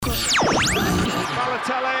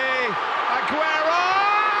Balotelli, Aguero!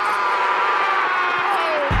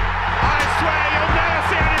 I swear you'll never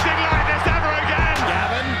see anything like this ever again!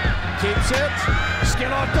 Gavin keeps it.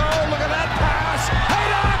 Schelotto, look at that pass.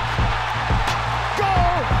 Haydock!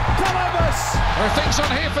 Goal! Columbus! There are things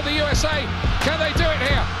on here for the USA. Can they do it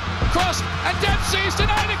here? Cross, and Dempsey's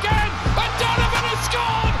denied again, and Donovan has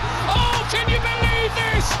scored! Oh, can you believe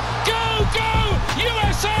this? Go,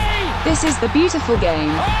 USA! This is the beautiful game.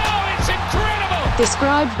 Oh, it's incredible!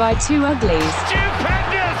 Described by two uglies.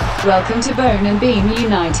 Stupendous! Welcome to Bone and Beam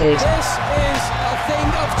United. This is a thing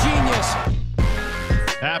of genius.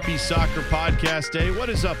 Happy Soccer Podcast Day. What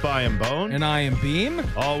is up? I am Bone. And I am Beam.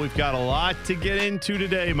 Oh, we've got a lot to get into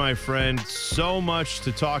today, my friend. So much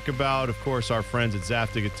to talk about. Of course, our friends at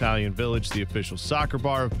Zaftig Italian Village, the official soccer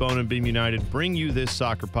bar of Bone and Beam United, bring you this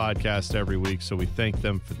soccer podcast every week, so we thank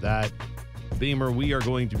them for that. Beamer, we are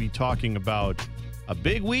going to be talking about a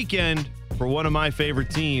big weekend for one of my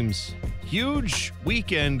favorite teams. Huge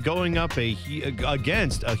weekend going up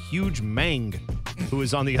against a huge Mang, who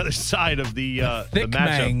is on the other side of the Thick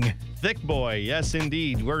matchup. Mang. Thick boy, yes,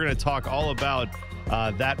 indeed. We're going to talk all about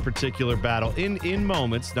that particular battle in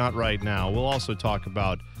moments, not right now. We'll also talk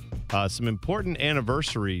about some important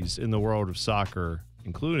anniversaries in the world of soccer,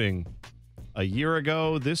 including a year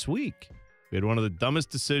ago this week. We had one of the dumbest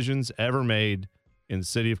decisions ever made in the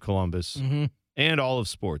city of Columbus and all of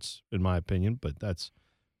sports, in my opinion, but that's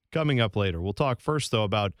coming up later. We'll talk first, though,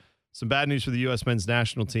 about some bad news for the U.S. men's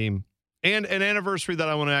national team and an anniversary that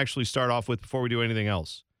I want to actually start off with before we do anything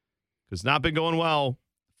else. Because not been going well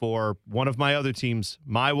for one of my other teams,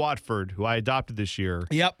 my Watford, who I adopted this year.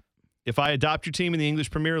 Yep. If I adopt your team in the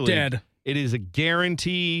English Premier League, Dead. It is a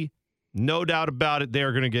guarantee, no doubt about it, they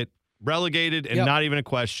are going to get relegated and not even a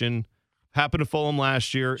question. Happened to Fulham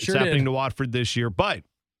last year. Sure it's happening did. to Watford this year. But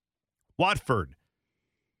Watford,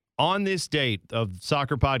 on this date of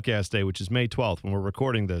Soccer Podcast Day, which is May 12th when we're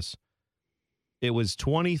recording this, it was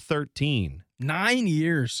 2013. 9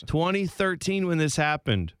 years. 2013 when this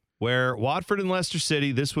happened, where Watford and Leicester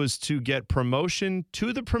City, this was to get promotion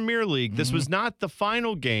to the Premier League. This was not the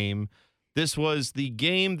final game. This was the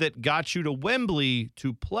game that got you to Wembley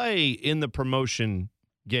to play in the promotion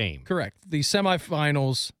game. Correct. The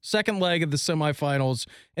semifinals, second leg of the semifinals,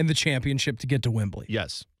 and the championship to get to Wembley.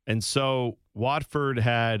 Yes. And so Watford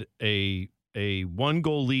had a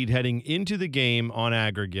 1-goal lead heading into the game on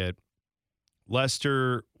aggregate.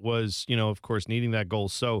 Leicester was, of course, needing that goal.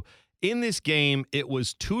 So in this game, it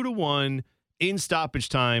was 2-1 in stoppage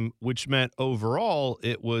time, which meant overall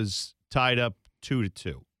it was tied up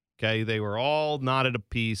 2-2. Okay. They were all knotted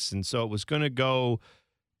apiece. And so it was going to go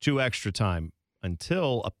to extra time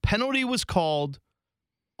until a penalty was called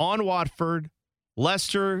on Watford.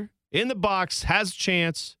 Leicester in the box has a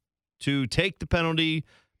chance to take the penalty.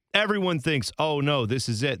 Everyone thinks, oh, no, this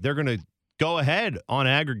is it. They're going to go ahead on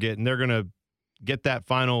aggregate, and they're going to get that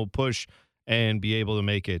final push and be able to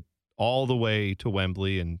make it all the way to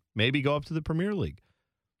Wembley and maybe go up to the Premier League.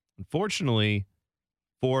 Unfortunately,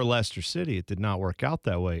 for Leicester City, it did not work out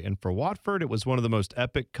that way. And for Watford, it was one of the most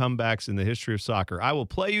epic comebacks in the history of soccer. I will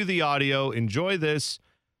play you the audio. Enjoy this,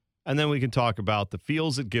 and then we can talk about the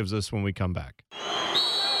feels it gives us when we come back.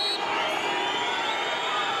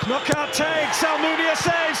 Knockout takes, Almunia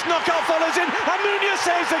saves, knockout follows in, Almunia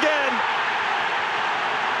saves again!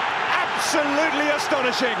 Absolutely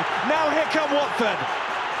astonishing. Now here come Watford.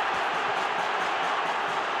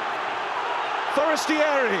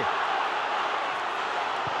 Forestieri.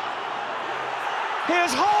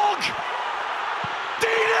 Here's Hogg!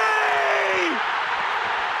 Deeney!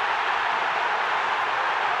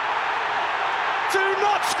 Do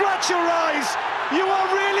not scratch your eyes. You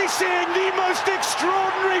are really seeing the most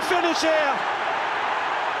extraordinary finish here.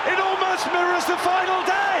 It almost mirrors the final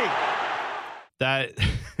day. That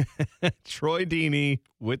Troy Deeney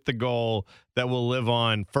with the goal that will live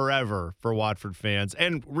on forever for Watford fans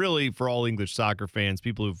and really for all English soccer fans.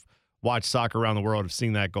 People who've watched soccer around the world have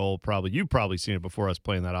seen that goal. You've probably seen it before us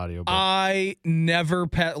playing that audio. But I never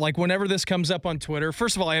whenever this comes up on Twitter,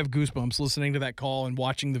 first of all, I have goosebumps listening to that call and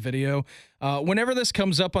watching the video. Whenever this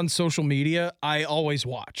comes up on social media, I always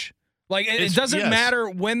watch. It doesn't matter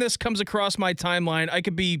when this comes across my timeline. I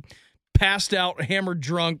could be passed out, hammered,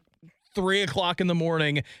 drunk, 3:00 in the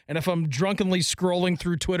morning, and if I'm drunkenly scrolling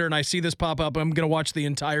through Twitter and I see this pop up, I'm going to watch the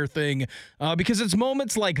entire thing because it's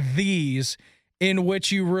moments like these in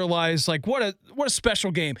which you realize, what a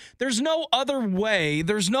special game. There's no other way.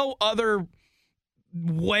 There's no other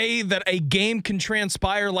way that a game can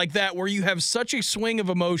transpire like that, where you have such a swing of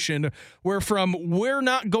emotion, where from we're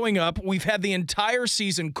not going up, we've had the entire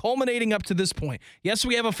season culminating up to this point. Yes,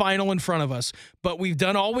 we have a final in front of us, but we've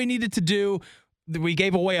done all we needed to do. We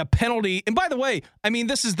gave away a penalty. And by the way, I mean,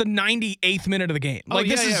 this is the 98th minute of the game. Like,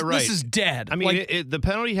 this is dead. I mean, the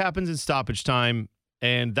penalty happens in stoppage time,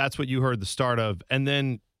 and that's what you heard the start of. And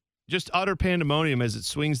then just utter pandemonium as it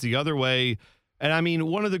swings the other way. And I mean,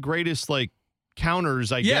 one of the greatest, like,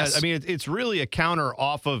 counters, I guess. I mean, it's really a counter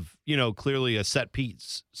off of, clearly a set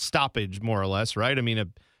piece stoppage, more or less, right? I mean, a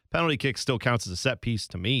penalty kick still counts as a set piece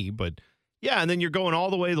to me, but yeah, and then you're going all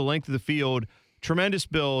the way the length of the field, tremendous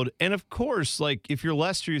build, and of course, like, if you're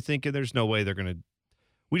Leicester, you're thinking there's no way they're going to,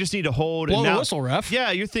 we just need to hold. Blow the whistle, ref.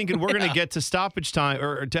 Yeah, you're thinking we're going to get to stoppage time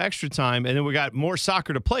or to extra time, and then we got more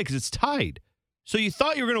soccer to play because it's tied. So you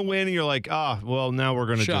thought you were going to win, and you're like, well, now we're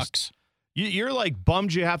going to just... You're like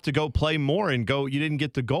bummed you have to go play more and you didn't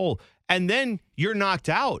get the goal. And then you're knocked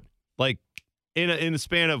out like in a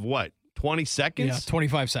span of what, 20 seconds? Yeah,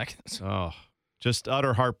 25 seconds. Oh, just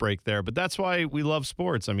utter heartbreak there. But that's why we love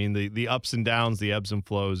sports. I mean, the ups and downs, the ebbs and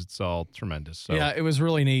flows, it's all tremendous. So. Yeah, it was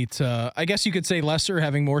really neat. I guess you could say Leicester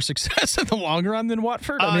having more success in the long run than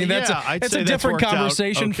Watford. I mean, that's a different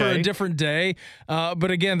conversation for a different day. But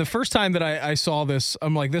again, the first time that I saw this,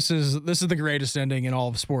 I'm like, this is the greatest ending in all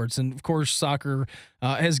of sports. And of course, soccer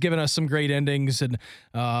has given us some great endings and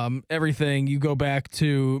everything. You go back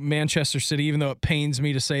to Manchester City, even though it pains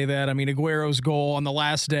me to say that. I mean, Aguero's goal on the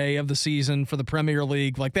last day of the season for the Premier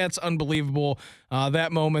League, like, that's unbelievable.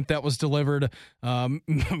 That moment that was delivered. I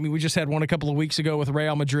mean, we just had one a couple of weeks ago with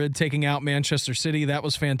Real Madrid taking out Manchester City. That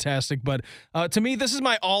was fantastic. But to me, this is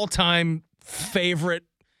my all-time favorite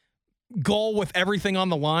goal with everything on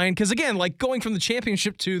the line. Because again, like, going from the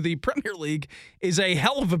championship to the Premier League is a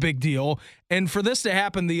hell of a big deal. And for this to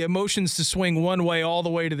happen, the emotions to swing one way all the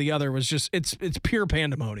way to the other was just, it's pure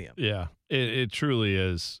pandemonium. Yeah, it truly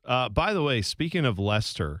is. By the way, speaking of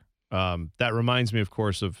Leicester, that reminds me, of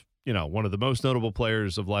course, of, one of the most notable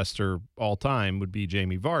players of Leicester all time would be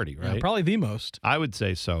Jamie Vardy, right? Yeah, probably the most. I would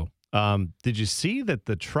say so. Did you see that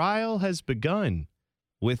the trial has begun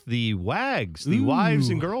with the WAGs, the wives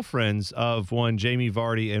and girlfriends of one Jamie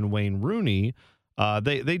Vardy and Wayne Rooney?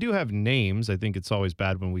 They do have names. I think it's always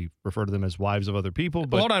bad when we refer to them as wives of other people.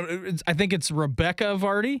 But hold on, I think it's Rebecca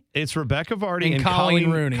Vardy. It's Rebecca Vardy and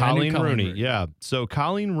Colleen Rooney. Colleen Rooney, yeah. So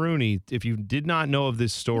Colleen Rooney, if you did not know of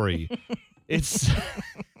this story, it's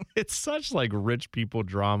such like rich people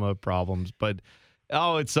drama problems, but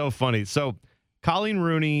it's so funny. So Colleen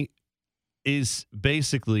Rooney is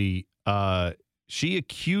basically she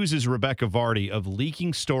accuses Rebecca Vardy of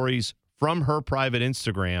leaking stories from her private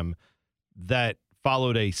Instagram that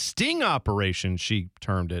followed a sting operation, she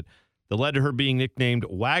termed it, that led to her being nicknamed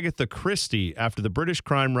Wagatha Christie after the British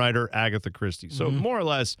crime writer Agatha Christie. So more or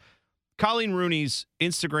less, Colleen Rooney's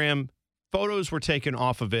Instagram photos were taken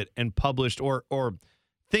off of it and published, or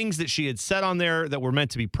things that she had said on there that were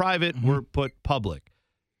meant to be private were put public.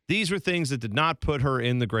 These were things that did not put her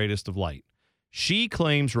in the greatest of light. She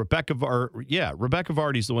claims Rebecca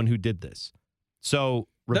Vardy's the one who did this. So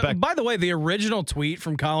by the way, the original tweet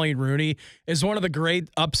from Colleen Rooney is one of the great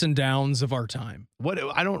ups and downs of our time.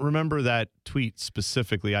 I don't remember that tweet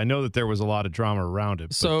specifically. I know that there was a lot of drama around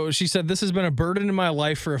it. So she said, "This has been a burden in my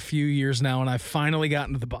life for a few years now, and I've finally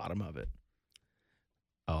gotten to the bottom of it."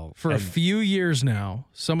 For a few years now,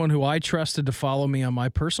 someone who I trusted to follow me on my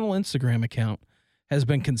personal Instagram account has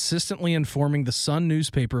been consistently informing the Sun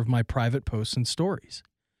newspaper of my private posts and stories.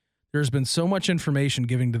 There's been so much information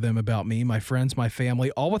given to them about me, my friends, my family,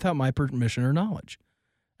 all without my permission or knowledge.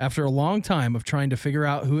 After a long time of trying to figure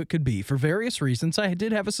out who it could be, for various reasons, I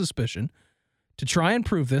did have a suspicion. To try and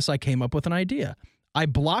prove this, I came up with an idea. I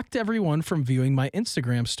blocked everyone from viewing my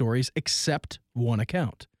Instagram stories except one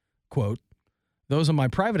account. Quote, "Those on my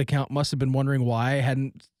private account must have been wondering why I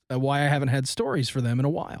haven't had stories for them in a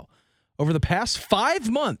while. Over the past 5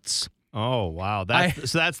 months..." Oh, wow.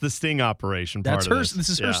 So that's the sting operation part of this. This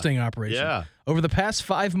is her sting operation. Yeah. Over the past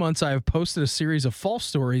 5 months, I have posted a series of false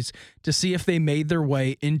stories to see if they made their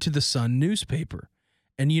way into the Sun newspaper.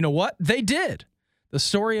 And you know what? They did. The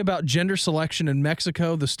story about gender selection in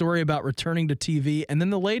Mexico, the story about returning to TV, and then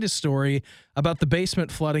the latest story about the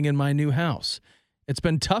basement flooding in my new house. It's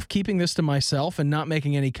been tough keeping this to myself and not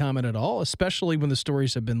making any comment at all, especially when the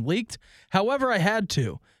stories have been leaked. However, I had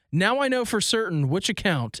to. Now I know for certain which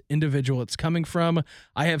individual it's coming from.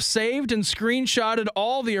 I have saved and screenshotted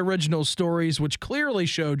all the original stories, which clearly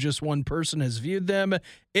show just one person has viewed them.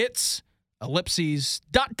 It's ellipses ...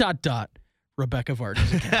 Rebecca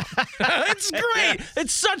Vardy's account. It's great.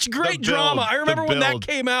 It's such great drama. I remember when that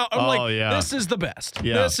came out. I'm this is the best.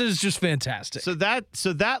 Yeah. This is just fantastic. So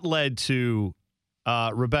that led to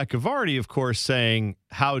Rebecca Vardy, of course, saying,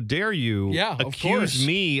 "How dare you accuse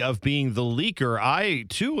me of being the leaker? I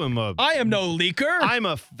too am I am no leaker. I'm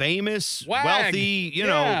a famous, wealthy,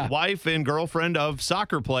 wife and girlfriend of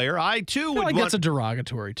soccer player. I too would." That's a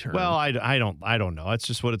derogatory term. Well, I don't know. That's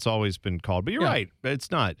just what it's always been called. But you're right.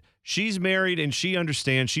 It's not. She's married and she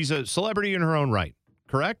understands. She's a celebrity in her own right.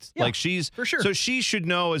 Correct? Yeah, she's for sure. So she should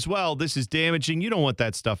know as well. This is damaging. You don't want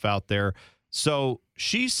that stuff out there. So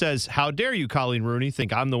she says, "How dare you, Colleen Rooney,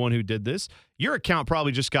 think I'm the one who did this? Your account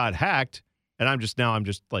probably just got hacked." And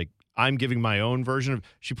I'm giving my own version of.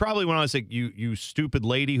 She probably went on to say, "You stupid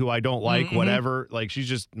lady who I don't like," whatever. Like, she's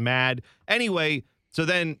just mad. Anyway, so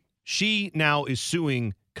then she now is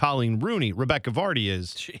suing Colleen Rooney. Rebecca Vardy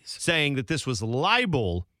is saying that this was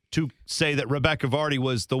libel to say that Rebecca Vardy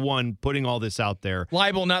was the one putting all this out there.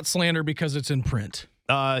 Libel, not slander, because it's in print.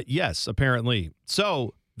 Yes, apparently.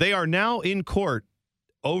 So they are now in court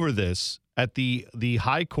over this at the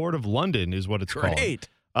High Court of London is what it's called.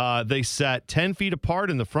 They sat 10 feet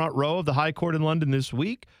apart in the front row of the High Court in London this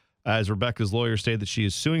week as Rebecca's lawyer stated that she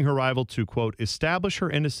is suing her rival to, quote, establish her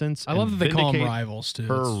innocence. I love that they call them rivals, too.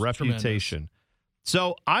 Her reputation. Tremendous.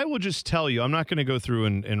 So I will just tell you, I'm not going to go through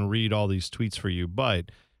and read all these tweets for you,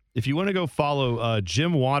 but if you want to go follow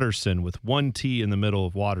Jim Watterson with one T in the middle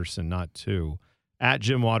of Watterson, not two, at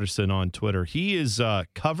Jim Watterson on Twitter. He is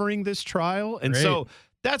covering this trial. And so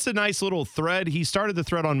that's a nice little thread. He started the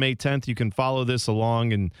thread on May 10th. You can follow this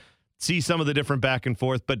along and see some of the different back and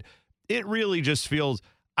forth. But it really just feels,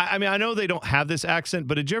 I mean, I know they don't have this accent,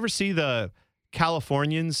 but did you ever see the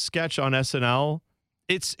Californians sketch on SNL?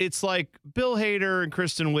 It's like Bill Hader and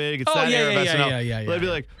Kristen Wiig. It's that era of SNL. Yeah. They'd be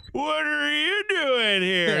like, "What are you doing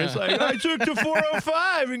here?" It's like, "I took the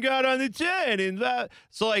 405 and got on the 10." And that.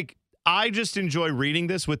 So, like, I just enjoy reading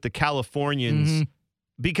this with the Californians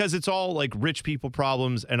because it's all like rich people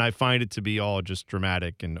problems, and I find it to be all just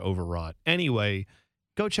dramatic and overwrought. Anyway,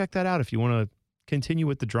 go check that out if you want to continue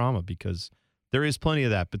with the drama, because there is plenty of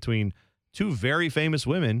that between two very famous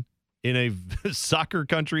women in a soccer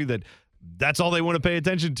country that's all they want to pay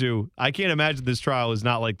attention to. I can't imagine this trial is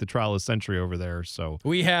not like the trial of the century over there. So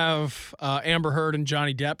we have Amber Heard and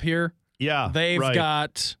Johnny Depp here. Yeah, they've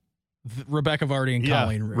got Rebecca Vardy and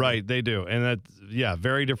Colleen Rooney. Right, they do. And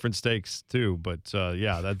very different stakes too. But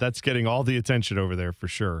that's getting all the attention over there for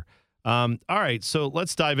sure. All right, so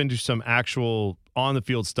let's dive into some actual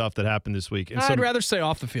on-the-field stuff that happened this week. I'd rather stay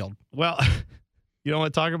off the field. Well, you don't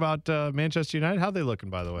want to talk about Manchester United? How are they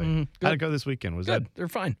looking, by the way? How'd it go this weekend? Was good? They're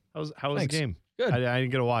fine. How was the game? Good. I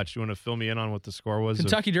didn't get to watch. You want to fill me in on what the score was?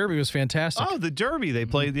 Kentucky Derby was fantastic. Oh, the Derby. They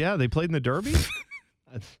played. Yeah, they played in the Derby.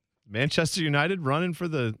 Manchester United running for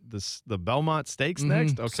the Belmont Stakes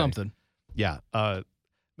next? Okay. Something. Yeah.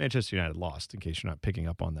 Manchester United lost, in case you're not picking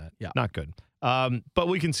up on that. Yeah. Not good. But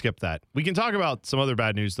we can skip that. We can talk about some other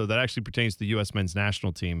bad news, though, that actually pertains to the U.S. men's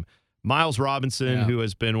national team. Miles Robinson, who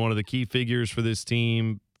has been one of the key figures for this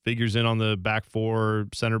team, figures in on the back four,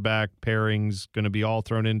 center back pairings, going to be all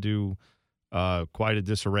thrown into quite a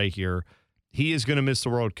disarray here. He is going to miss the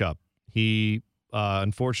World Cup. He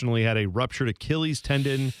unfortunately had a ruptured Achilles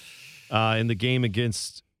tendon in the game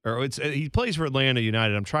against, he plays for Atlanta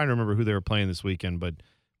United. I'm trying to remember who they were playing this weekend, but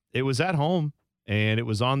it was at home, and it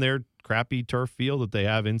was on their crappy turf field that they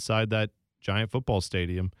have inside that giant football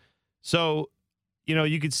stadium. So,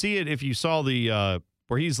 you could see it if you saw the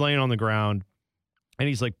where he's laying on the ground and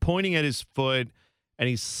he's like pointing at his foot and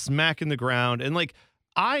he's smacking the ground. And like,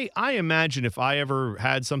 I imagine if I ever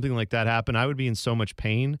had something like that happen, I would be in so much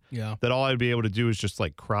pain that all I'd be able to do is just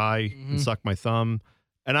like cry and suck my thumb.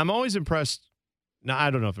 And I'm always impressed. Now,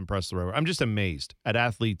 I don't know if impressed the right word. I'm just amazed at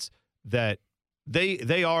athletes that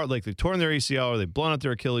they are like they've torn their ACL or they've blown out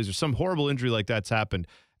their Achilles or some horrible injury like that's happened.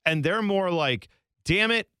 And they're more like,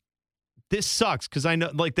 damn it, this sucks, because I know,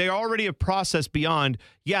 like, they already have processed beyond,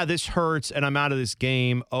 this hurts and I'm out of this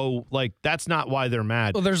game. Oh, like, that's not why they're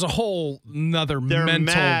mad. Well, there's a whole nother They're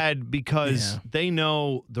mad because they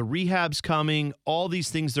know the rehab's coming, all these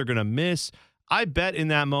things they're going to miss. I bet in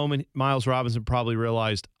that moment, Miles Robinson probably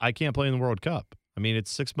realized, I can't play in the World Cup. I mean,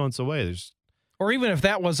 it's 6 months away. Or even if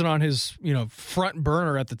that wasn't on his, front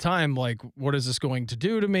burner at the time, like, what is this going to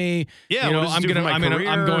do to me? Yeah, I'm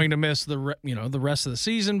going to miss the rest of the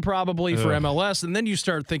season probably for MLS. And then you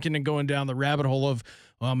start thinking and going down the rabbit hole of,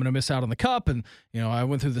 well, I'm going to miss out on the cup. And, I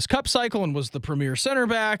went through this cup cycle and was the premier center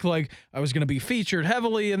back. Like, I was going to be featured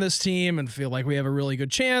heavily in this team and feel like we have a really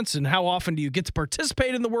good chance. And how often do you get to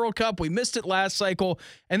participate in the World Cup? We missed it last cycle.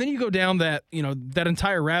 And then you go down that, that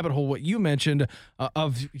entire rabbit hole, what you mentioned,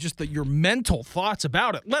 of just your mental thoughts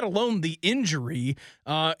about it, let alone the injury,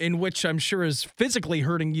 in which I'm sure is physically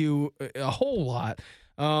hurting you a whole lot.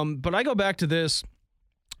 But I go back to this,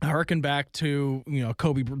 harken back to,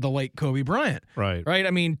 the late Kobe Bryant. Right. Right.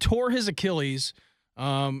 I mean, tore his Achilles,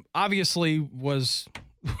 obviously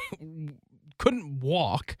couldn't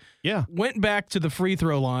walk. Yeah. Went back to the free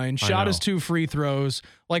throw line, shot his 2 free throws,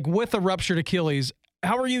 like with a ruptured Achilles.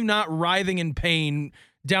 How are you not writhing in pain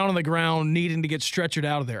down on the ground, needing to get stretchered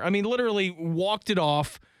out of there? I mean, literally walked it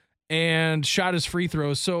off and shot his free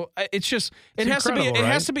throws. So it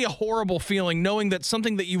has to be a horrible feeling knowing that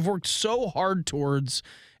something that you've worked so hard towards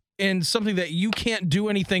and something that you can't do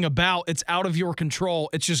anything about, it's out of your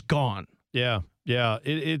control. It's just gone. Yeah. Yeah.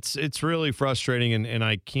 It's really frustrating. And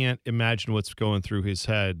I can't imagine what's going through his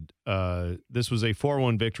head. This was a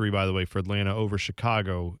 4-1 victory, by the way, for Atlanta over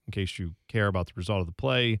Chicago, in case you care about the result of the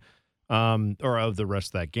play, or of the rest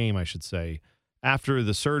of that game, I should say. After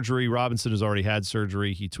the surgery, Robinson has already had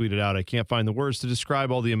surgery. He tweeted out, "I can't find the words to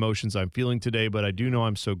describe all the emotions I'm feeling today, but I do know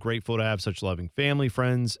I'm so grateful to have such loving family,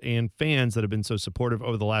 friends, and fans that have been so supportive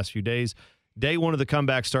over the last few days. Day 1 of the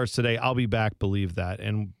comeback starts today. I'll be back, believe that."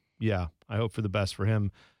 And yeah, I hope for the best for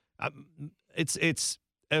him. It's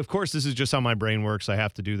of course, this is just how my brain works. I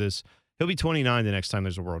have to do this. He'll be 29 the next time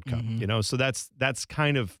there's a World Cup, so that's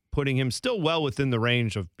kind of putting him still well within the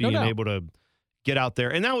range of being able to get out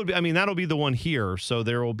there. And that'll be the one here. So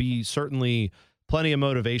there will be certainly plenty of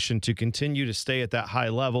motivation to continue to stay at that high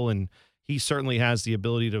level. And he certainly has the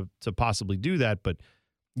ability to possibly do that. But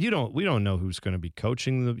we don't know who's going to be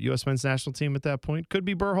coaching the U.S. men's national team at that point. Could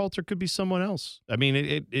be Berhalter, could be someone else. I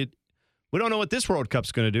mean, we don't know what this World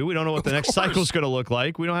Cup's going to do. We don't know what the next cycle is going to look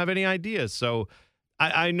like. We don't have any ideas. So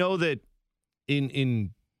I know that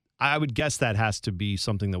I would guess that has to be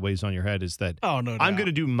something that weighs on your head, is that I'm going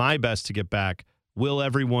to do my best to get back. Will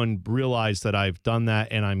everyone realize that I've done that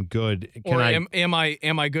and I'm good? Am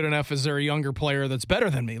I good enough? Is there a younger player that's better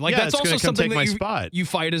than me? Like, that's also something that you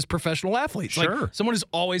fight as professional athletes. Sure. Like, someone is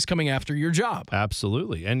always coming after your job.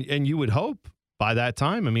 Absolutely. And you would hope by that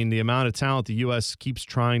time, I mean, the amount of talent the U.S. keeps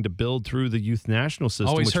trying to build through the youth national system.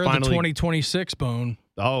 Always heard the 2026 bone.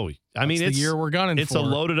 Oh, I mean, it's the year we're gunning for. It's a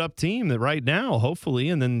loaded up team that right now, hopefully,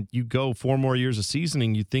 and then you go 4 more years of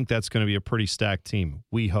seasoning, you think that's going to be a pretty stacked team.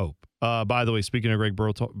 We hope. By the way, speaking of Greg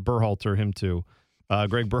Berhalter, him too.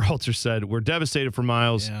 Greg Berhalter said, "We're devastated for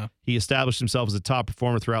Miles. Yeah. He established himself as a top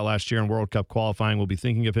performer throughout last year in World Cup qualifying. We'll be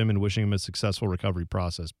thinking of him and wishing him a successful recovery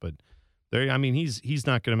process." But he's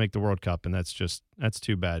not going to make the World Cup, and that's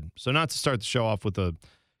too bad. So not to start the show off with a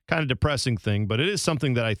kind of depressing thing, but it is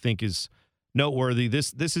something that I think is noteworthy.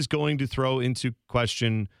 This is going to throw into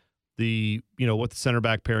question what the center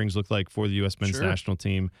back pairings look like for the U.S. men's national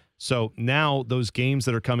team. So now those games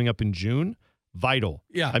that are coming up in June, vital.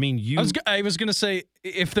 Yeah. I mean, I was going to say,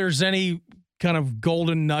 if there's any kind of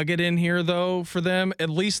golden nugget in here, though, for them,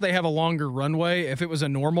 at least they have a longer runway. If it was a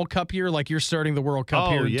normal Cup year, like you're starting the World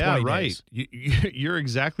Cup here in 20 days. You're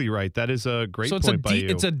exactly right. That is a great point by you.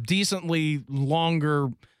 It's a decently longer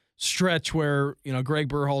stretch where, Greg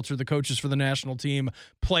Berhalter, the coaches for the national team,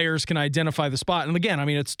 players can identify the spot. And again, I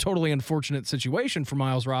mean, it's a totally unfortunate situation for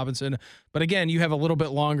Miles Robinson. But again, you have a little bit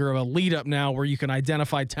longer of a lead up now where you can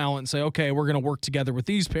identify talent and say, okay, we're going to work together with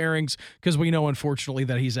these pairings because we know, unfortunately,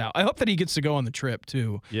 that he's out. I hope that he gets to go on the trip,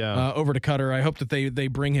 too, over to Qatar. I hope that they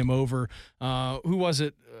bring him over. Who was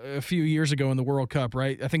it a few years ago in the World Cup,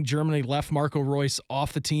 right? I think Germany left Marco Reus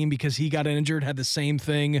off the team because he got injured, had the same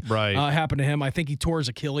thing happen to him. I think he tore his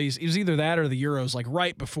Achilles. It was either that or the Euros, like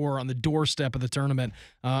right before, on the doorstep of the tournament.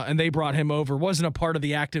 And they brought him over. Wasn't a part of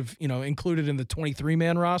the active, included in the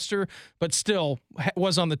 23-man roster, but still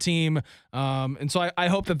was on the team. And so I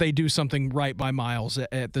hope that they do something right by Miles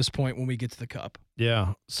at this point when we get to the Cup.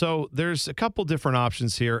 Yeah. So there's a couple different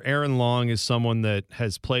options here. Aaron Long is someone that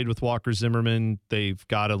has played with Walker Zimmerman. They've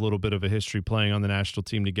got a little bit of a history playing on the national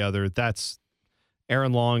team together.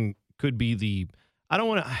 Aaron Long could be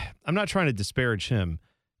I'm not trying to disparage him.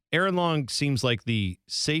 Aaron Long seems like the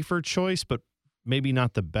safer choice, but maybe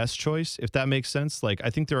not the best choice, if that makes sense. Like, I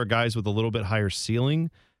think there are guys with a little bit higher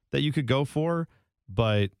ceiling that you could go for,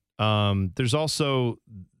 but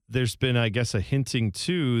there's been, I guess, a hinting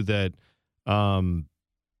too that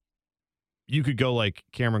you could go like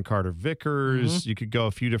Cameron Carter-Vickers. Mm-hmm. You could go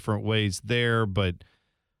a few different ways there, but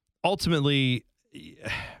ultimately,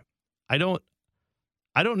 I don't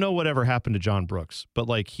know whatever happened to John Brooks, but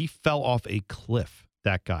like, he fell off a cliff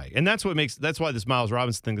that guy. And that's why this Miles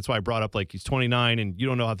Robinson thing, that's why I brought up like he's 29 and you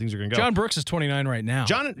don't know how things are going to go. John Brooks is 29 right now.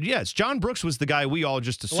 John Brooks was the guy we all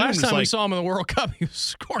just assumed. The last time we saw him in the World Cup, he was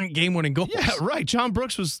scoring game-winning goals. Yeah, right. John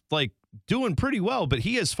Brooks was like doing pretty well, but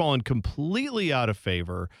he has fallen completely out of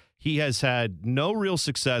favor. He has had no real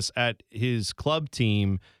success at his club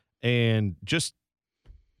team and just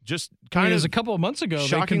kind of a couple of months ago,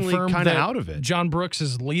 shockingly they confirmed kind of that out of it. John Brooks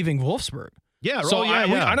is leaving Wolfsburg. Yeah, so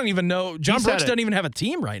I don't even know. John Brooks doesn't even have a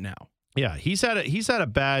team right now. Yeah, he's had a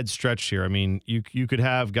bad stretch here. I mean, you could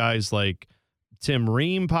have guys like Tim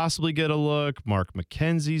Ream possibly get a look. Mark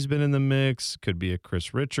McKenzie's been in the mix. Could be a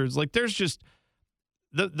Chris Richards. Like, there's just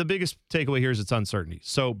the biggest takeaway here is it's uncertainty.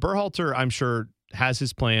 So Berhalter, I'm sure, has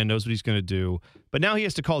his plan, knows what he's going to do, but now he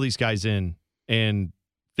has to call these guys in and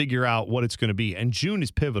figure out what it's going to be. And June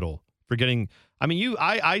is pivotal for getting. I mean,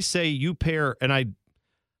 I say you pair, and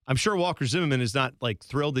I'm sure Walker Zimmerman is not like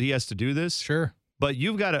thrilled that he has to do this. Sure. But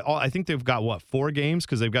you've got to, I think they've got 4 games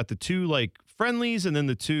because they've got the 2 like friendlies and then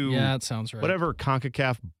the 2. Yeah, that sounds right. Whatever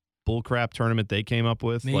CONCACAF bullcrap tournament they came up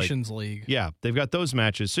with. Nations League. Yeah, they've got those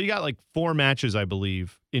matches. So you got like 4 matches, I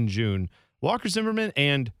believe, in June. Walker Zimmerman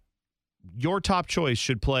and your top choice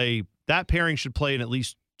should play, that pairing should play in at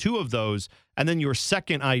least 2 of those. And then your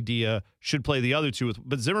second idea should play the other 2.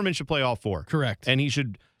 But Zimmerman should play all 4. Correct. And he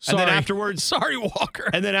should. Sorry. And then afterwards. Sorry, Walker.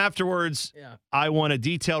 And then afterwards, yeah. I want a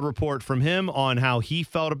detailed report from him on how he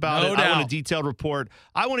felt about it. Doubt. I want a detailed report.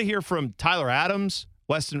 I want to hear from Tyler Adams,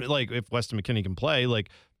 Weston, like if Weston McKennie can play. Like,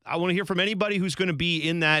 I want to hear from anybody who's going to be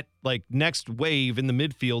in that like next wave in the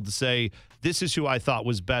midfield to say, this is who I thought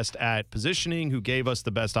was best at positioning, who gave us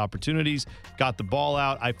the best opportunities, got the ball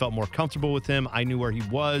out. I felt more comfortable with him. I knew where he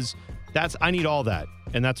was. I need all that.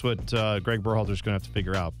 And that's what Greg Berhalter's going to have to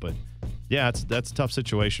figure out. But yeah, that's a tough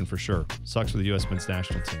situation for sure. Sucks for the U.S. men's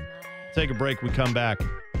national team. Take a break. We come back.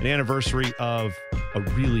 An anniversary of a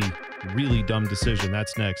really, really dumb decision.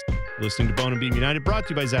 That's next. You're listening to Bone and Beam United, brought to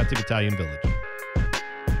you by Zaptic Italian Village.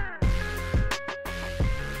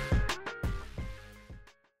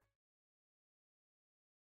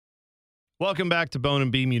 Welcome back to Bone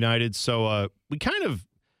and Beam United. So we kind of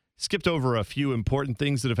skipped over a few important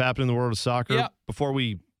things that have happened in the world of soccer. Before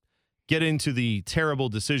we get into the terrible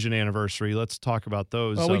decision anniversary, let's talk about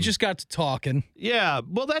those. Well, we just got to talking. Yeah,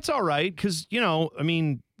 well, that's all right because, I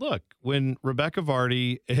mean, look, when Rebecca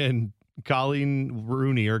Vardy and Colleen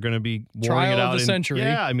Rooney are going to be warring it out. Of the century.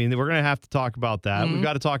 Yeah, I mean, we're going to have to talk about that. Mm-hmm. We've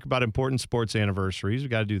got to talk about important sports anniversaries.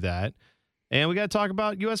 We've got to do that. And we got to talk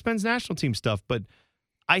about U.S. men's national team stuff. But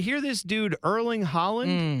I hear this dude, Erling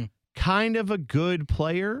Haaland, kind of a good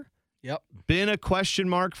player. Yep. Been a question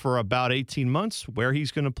mark for about 18 months where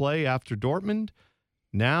he's going to play after Dortmund.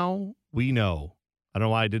 Now we know. I don't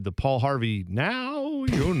know why I did the Paul Harvey. Now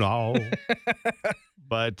you know.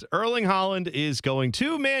 But Erling Haaland is going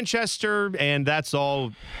to Manchester, and that's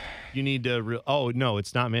all you need to. Oh, no,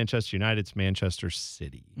 it's not Manchester United. It's Manchester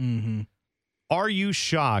City. Mm-hmm. Are you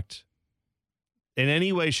shocked in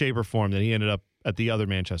any way, shape, or form that he ended up at the other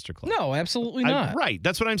Manchester club? No, absolutely not. Right.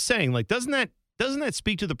 That's what I'm saying. Like, doesn't that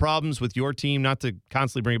speak to the problems with your team? Not to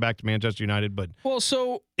constantly bring it back to Manchester United, but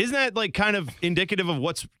isn't that like kind of indicative of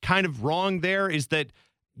what's kind of wrong there? Is that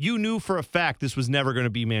you knew for a fact this was never going to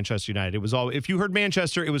be Manchester United. It was all, if you heard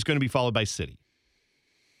Manchester, it was going to be followed by City.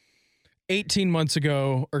 18 months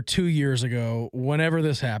ago or 2 years ago, whenever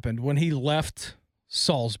this happened, when he left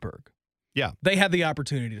Salzburg, they had the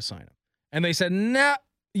opportunity to sign him, and they said, "Nah."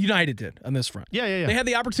 United did on this front. Yeah. They had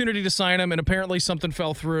the opportunity to sign him, and apparently something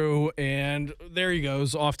fell through, and there he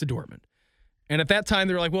goes, off to Dortmund. And at that time,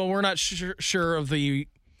 they were like, well, we're not sure of the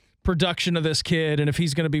production of this kid and if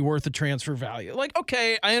he's going to be worth the transfer value. Like,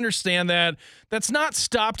 okay, I understand that. That's not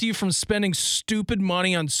stopped you from spending stupid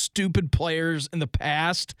money on stupid players in the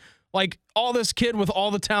past. Like, all this kid with all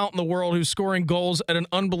the talent in the world who's scoring goals at an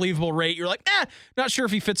unbelievable rate, you're like, not sure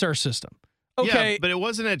if he fits our system. Okay. Yeah, but it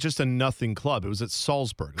wasn't at just a nothing club. It was at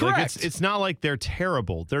Salzburg. Correct. Like it's not like they're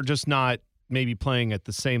terrible. They're just not maybe playing at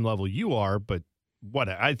the same level you are, but what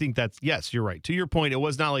I think yes, you're right. To your point, it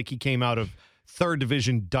was not like he came out of third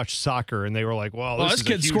division Dutch soccer and they were like, well, this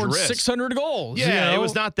kid scored risk. 600 goals. Yeah, it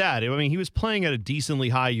was not that. I mean, he was playing at a decently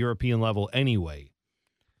high European level anyway.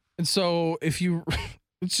 And so it's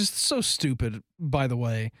just so stupid, by the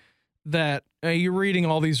way, that you're reading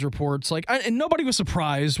all these reports, and nobody was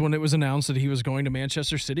surprised when it was announced that he was going to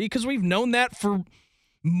Manchester City because we've known that for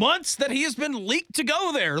months that he has been leaked to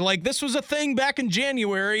go there. Like, this was a thing back in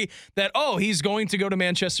January that, he's going to go to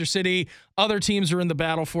Manchester City. Other teams are in the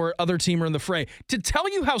battle for it. Other teams are in the fray. To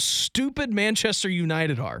tell you how stupid Manchester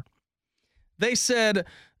United are, they said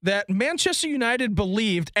that Manchester United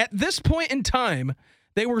believed at this point in time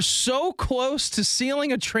They were so close to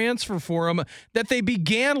sealing a transfer for him that they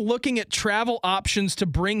began looking at travel options to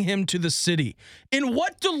bring him to the city. In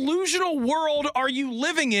what delusional world are you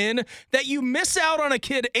living in that you miss out on a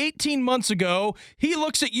kid 18 months ago? He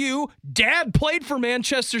looks at you. Dad played for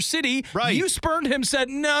Manchester City. Right. You spurned him, said,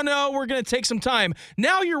 no, we're going to take some time.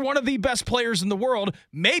 Now you're one of the best players in the world,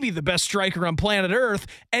 maybe the best striker on planet Earth,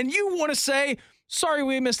 and you want to say, sorry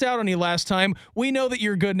we missed out on you last time. We know that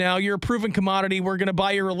you're good now. You're a proven commodity. We're going to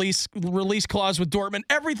buy your release clause with Dortmund.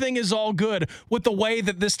 Everything is all good with the way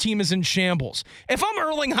that this team is in shambles. If I'm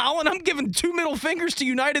Erling Haaland, I'm giving 2 middle fingers to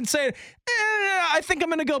United saying, I think I'm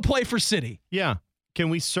going to go play for City. Yeah. Can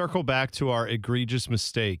we circle back to our egregious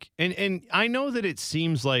mistake? And I know that it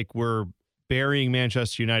seems like we're burying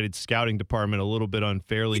Manchester United's scouting department a little bit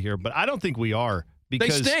unfairly here, but I don't think we are.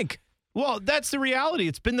 Because they stink. Well, that's the reality.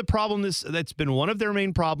 It's been the problem. That's been one of their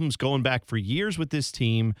main problems going back for years with this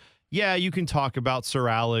team. Yeah, you can talk about Sir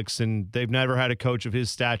Alex, and they've never had a coach of his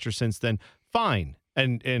stature since then. Fine.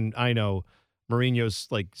 And I know Mourinho's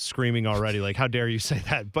like screaming already, like, how dare you say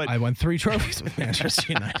that? But I won 3 trophies with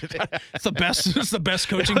Manchester United. It's the best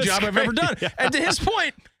coaching job I've ever done. Yeah. And to his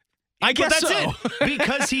point, I guess that's so. it.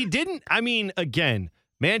 Because he didn't. I mean, again,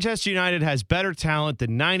 Manchester United has better talent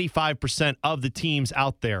than 95% of the teams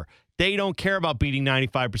out there. They don't care about beating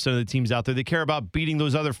 95% of the teams out there. They care about beating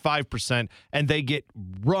those other 5%, and they get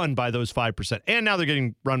run by those 5%. And now they're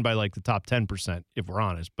getting run by like the top 10%, if we're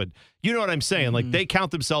honest. But you know what I'm saying? Like, they count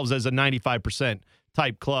themselves as a 95%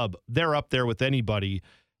 type club. They're up there with anybody,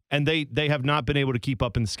 and they have not been able to keep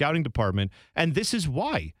up in the scouting department. And this is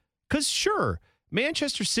why. Because, sure,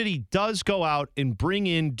 Manchester City does go out and bring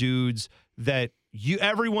in dudes that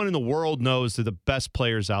everyone in the world knows they're the best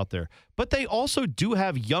players out there. But they also do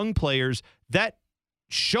have young players that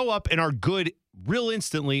show up and are good real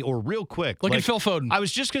instantly or real quick. Look at Phil Foden. I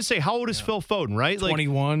was just going to say, how old is Phil Foden, right?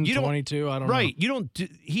 21, 22, I don't know. Right.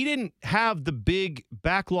 He didn't have the big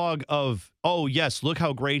backlog of, oh, yes, look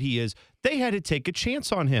how great he is. They had to take a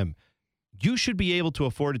chance on him. You should be able to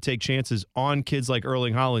afford to take chances on kids like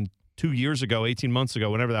Erling Haaland 2 years ago, 18 months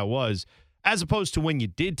ago, whenever that was, as opposed to when you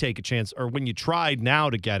did take a chance or when you tried now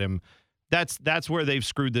to get him. That's where they've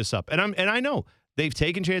screwed this up. And I know they've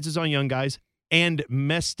taken chances on young guys and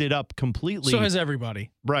messed it up completely. So has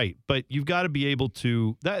everybody. Right. But you've got to be able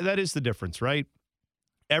to that is the difference, right?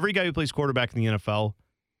 Every guy who plays quarterback in the NFL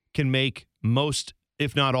can make most,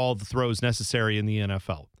 if not all, the throws necessary in the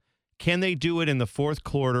NFL. Can they do it in the fourth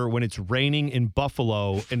quarter when it's raining in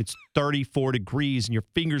Buffalo and it's 34 degrees and your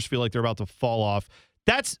fingers feel like they're about to fall off?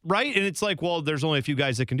 That's right. And it's like, well, there's only a few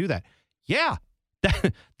guys that can do that. Yeah.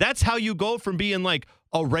 That's how you go from being like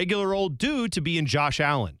a regular old dude to being Josh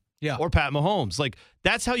Allen. Yeah. Or Pat Mahomes. Like,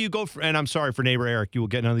 that's how you go from, and I'm sorry for neighbor Eric, you will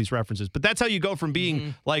get none of these references, but that's how you go from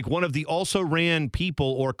being like one of the also ran people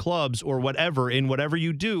or clubs or whatever in whatever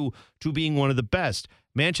you do to being one of the best.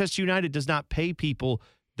 Manchester United does not pay people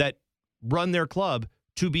that run their club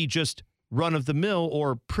to be just run of the mill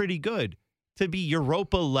or pretty good, to be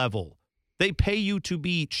Europa level. They pay you to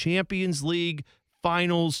be Champions League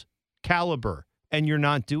finals caliber, and you're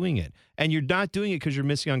not doing it. And you're not doing it because you're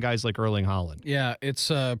missing on guys like Erling Haaland. Yeah,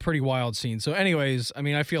 it's a pretty wild scene. So anyways, I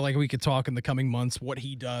mean, I feel like we could talk in the coming months what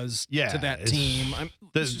he does to that team. Come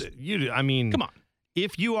on.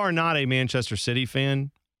 If you are not a Manchester City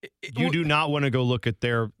fan, you do not want to go look at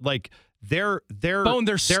their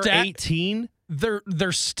 18.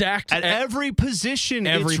 They're stacked at every position.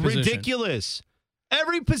 It's ridiculous.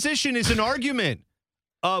 Every position is an argument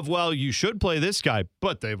of, well, you should play this guy,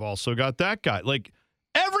 but they've also got that guy. Like,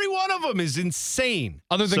 every one of them is insane.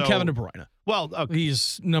 Other than Kevin De Bruyne. Well, okay.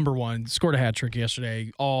 He's number one. Scored a hat trick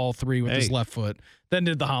yesterday, all 3 with his left foot. Then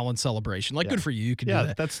did the Haaland celebration. Like, good for you. You can do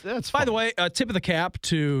that. That's By fun. the way, tip of the cap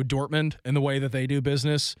to Dortmund and the way that they do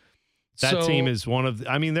business. That team is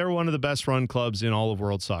they're one of the best run clubs in all of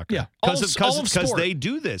world soccer. Yeah. Because they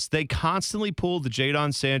do this. They constantly pull the Jadon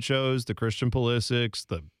Sanchos, the Christian Pulisics,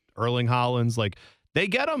 the Erling Haalands. Like, they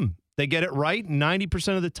get them. They get it right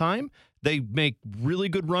 90% of the time. They make really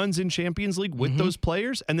good runs in Champions League with those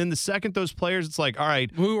players. And then the second those players, it's like, all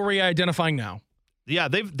right. Who are we identifying now? Yeah,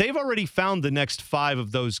 they've already found the next 5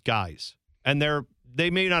 of those guys. And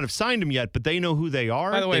they may not have signed them yet, but they know who they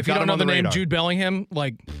are. By the way, if you don't know the name Jude Bellingham,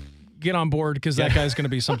 like, get on board because that guy's going to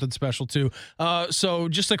be something special too. So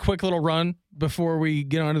just a quick little run before we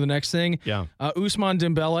get on to the next thing. Yeah. Ousmane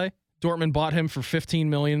Dembele, Dortmund bought him for 15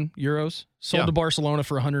 million euros, sold to Barcelona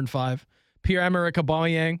for 105. Pierre-Emerick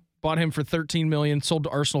Aubameyang, bought him for $13 million, sold to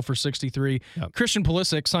Arsenal for $63 million. Yep. Christian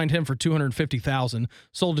Pulisic signed him for $250,000,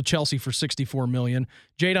 sold to Chelsea for $64 million.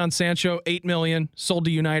 Jadon Sancho, $8 million, sold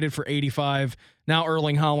to United for $85 million. Now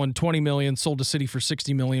Erling Haaland, $20 million, sold to City for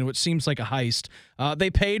 $60 million, which seems like a heist. They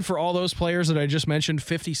paid for all those players that I just mentioned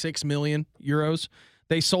 56 million euros.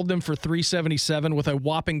 They sold them for $377 with a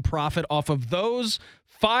whopping profit off of those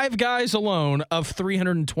 5 guys alone of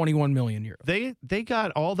 321 million euros. They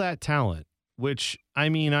got all that talent, which, I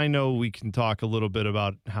mean, I know we can talk a little bit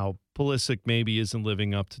about how Pulisic maybe isn't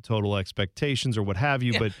living up to total expectations or what have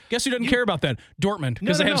you, but guess who doesn't care about that? Dortmund,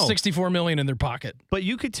 because they have 64 million in their pocket. But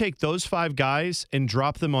you could take those 5 guys and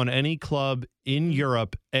drop them on any club in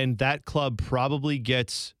Europe, and that club probably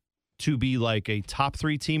gets to be like a top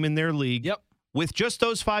 3 team in their league. Yep. With just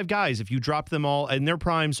those 5 guys, if you drop them all in their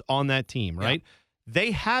primes on that team, right? Yep.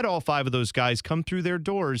 They had all 5 of those guys come through their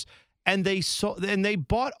doors, and they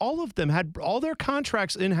bought all of them, had all their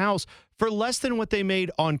contracts in-house for less than what they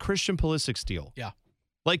made on Christian Pulisic's deal. Yeah.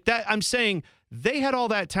 Like that, I'm saying they had all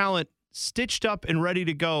that talent stitched up and ready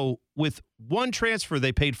to go with one transfer.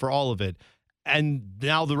 They paid for all of it. And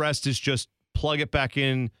now the rest is just plug it back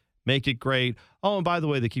in, make it great. Oh, and by the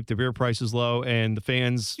way, they keep the beer prices low, and the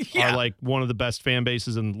fans are like one of the best fan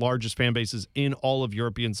bases and largest fan bases in all of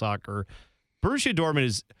European soccer. Borussia Dortmund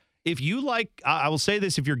is, if you like, I will say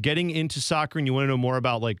this, if you're getting into soccer and you want to know more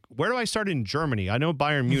about, like, where do I start in Germany? I know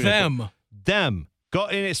Bayern Munich. Them. Go,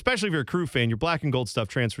 and especially if you're a Crew fan, your black and gold stuff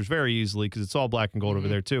transfers very easily because it's all black and gold over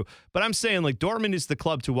there too. But I'm saying, like, Dortmund is the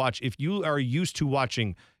club to watch if you are used to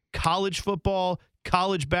watching college football,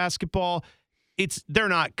 college basketball. They're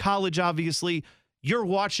not college, obviously. You're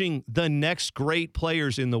watching the next great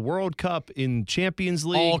players in the World Cup, in Champions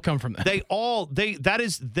League. All come from that. That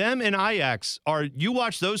is them and Ajax you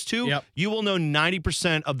watch those two, you will know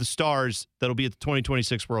 90% of the stars that'll be at the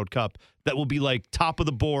 2026 World Cup that will be like top of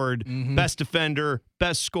the board, best defender,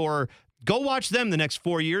 best scorer. Go watch them the next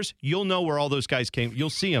 4 years. You'll know where all those guys came.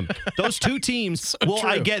 You'll see them. Those two teams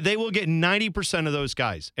they will get 90% of those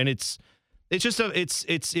guys. And it's just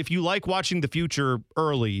it's if you like watching the future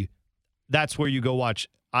early, that's where you go watch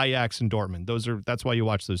Ajax and Dortmund. That's why you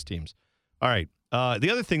watch those teams. All right. The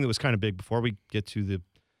other thing that was kind of big before we get to the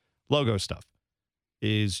logo stuff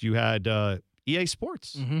is you had EA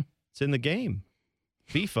Sports. It's in the game.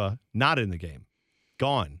 FIFA, not in the game.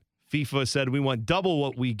 Gone. FIFA said we want double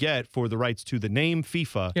what we get for the rights to the name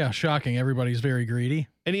FIFA. Yeah, shocking. Everybody's very greedy.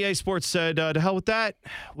 And EA Sports said, to hell with that.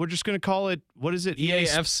 We're just going to call it, what is it?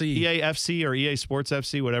 EAFC. EAFC or EA Sports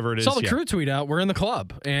FC, whatever it is. Saw the Crew tweet out, we're in the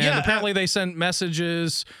club. And apparently they sent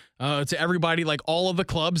messages to everybody, like all of the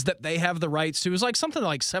clubs that they have the rights to. It's like something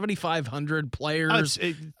like 7,500 players.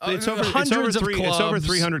 It's over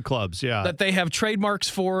 300 clubs, yeah. That they have trademarks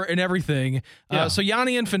for and everything. So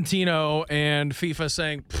Gianni Infantino and FIFA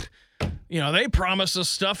saying, they promised us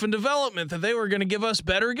stuff in development that they were going to give us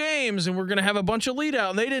better games and we're going to have a bunch of lead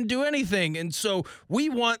out, and they didn't do anything. And so we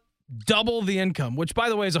want double the income, which, by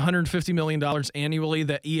the way, is $150 million annually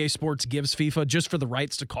that EA Sports gives FIFA just for the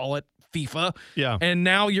rights to call it FIFA. Yeah. And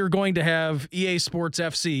now you're going to have EA Sports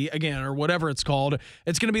FC again, or whatever it's called.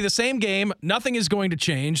 It's going to be the same game. Nothing is going to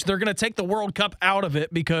change. They're going to take the World Cup out of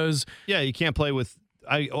it because you can't play with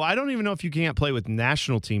I don't even know if you can't play with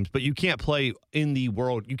national teams, but you can't play in the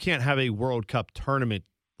world. You can't have a World Cup tournament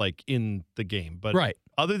like in the game. But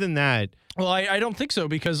other than that, well, I don't think so,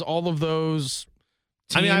 because all of those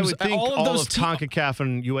teams, I would think all of CONCACAF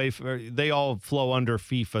and UEFA, they all flow under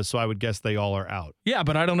FIFA, so I would guess they all are out. Yeah,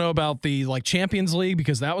 but I don't know about the Champions League,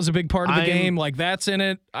 because that was a big part of the game. Like, that's in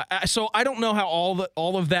it. So I don't know how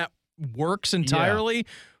all of that works entirely. Yeah.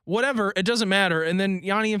 Whatever, it doesn't matter. And then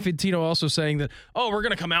Gianni Infantino also saying that, we're going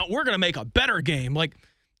to come out, we're going to make a better game. Like,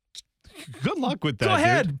 good luck with that. Go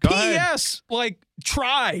ahead. PES,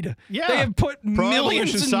 tried. Yeah. They have put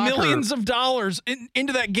millions and millions of dollars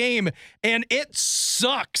into that game, and it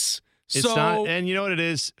sucks. It's not, and you know what it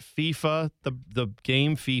is? FIFA, the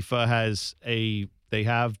game FIFA they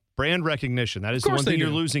have brand recognition. That is the one thing you're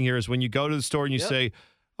losing here, is when you go to the store and you say,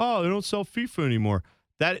 they don't sell FIFA anymore.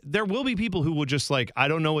 That there will be people who will just I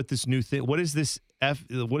don't know what this new thing. What is this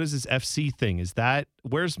FC thing? Is that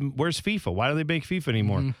where's FIFA? Why don't they make FIFA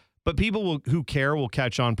anymore? But people who care will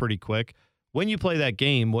catch on pretty quick. When you play that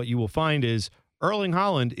game, what you will find is Erling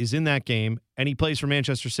Haaland is in that game and he plays for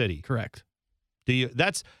Manchester City. Correct.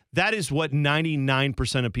 That is what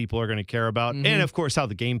 99% of people are going to care about, and of course how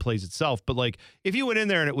the game plays itself. But if you went in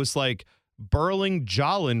there and it was Burling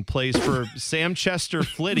Jolin plays for Samchester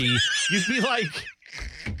Flitty, you'd be like,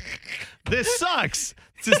 this sucks.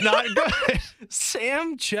 This is not good.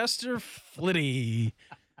 Samchester Flitty.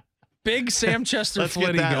 Big Sam Chester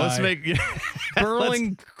Flitty guy. Let's make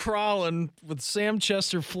Burling, crawling with Sam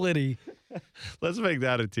Chester Flitty. Let's make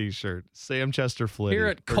that a T-shirt. Sam Chester Flitty. Here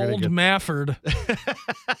at Cold Mafford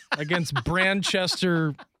against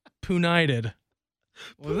Branchester Poonited.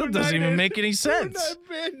 Well, that doesn't even make any sense.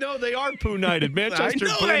 No, they are Poonited. Manchester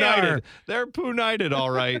Poonited. They're Poonited, all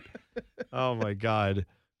right. Oh, my God.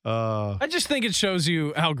 I just think it shows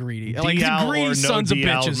you how greedy. Like, Dial greedy or no sons of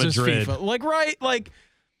Dial bitches is Madrid. FIFA. Like, right? Like,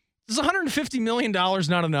 is $150 million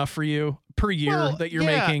not enough for you per year that you're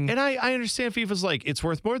making? And I understand FIFA's like, it's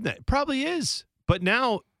worth more than that. It probably is. But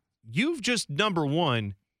now you've just, number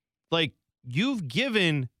one, like, you've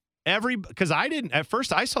given because I didn't, at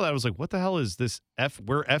first I saw that, I was like, what the hell is this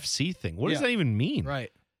we're FC thing? What does that even mean?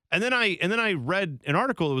 Right. And then I read an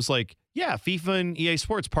article that was like, yeah, FIFA and EA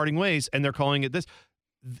Sports parting ways, and they're calling it this.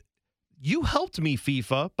 You helped me,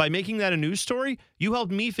 FIFA, by making that a news story. You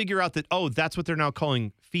helped me figure out that, oh, that's what they're now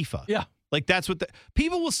calling FIFA. Yeah. Like, that's what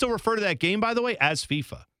people will still refer to that game, by the way, as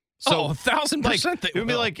FIFA. So, 1,000% it would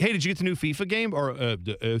be like, hey, did you get the new FIFA game or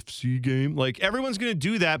the FC game? Like, everyone's going to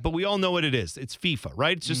do that, but we all know what it is. It's FIFA,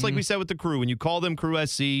 right? It's just like we said with the Crew. When you call them Crew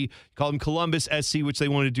SC, you call them Columbus SC, which they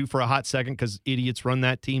wanted to do for a hot second because idiots run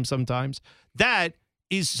that team sometimes. That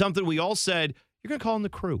is something we all said, you're going to call them the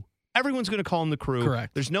Crew. Everyone's going to call them the Crew.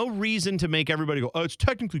 Correct. There's no reason to make everybody go, oh, it's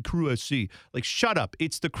technically Crew SC. Like, shut up.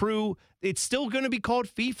 It's the Crew. It's still going to be called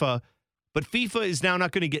FIFA, but FIFA is now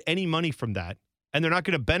not going to get any money from that, and they're not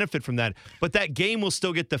going to benefit from that. But that game will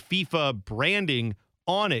still get the FIFA branding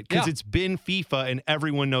on it because it's been FIFA, and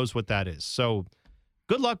everyone knows what that is. So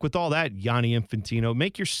good luck with all that, Gianni Infantino.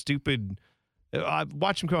 Make your stupid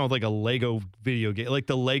watch him come out with like a Lego video game, like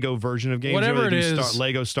the Lego version of games. Whatever it is.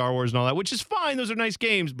 Lego Star Wars and all that, which is fine. Those are nice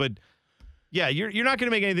games, but yeah, you're not going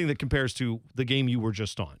to make anything that compares to the game you were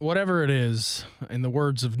just on. Whatever it is, in the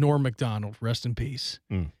words of Norm Macdonald, rest in peace,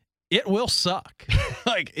 it will suck.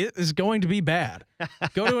 Like, it is going to be bad.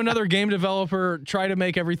 Go to another game developer, try to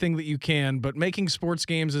make everything that you can, but making sports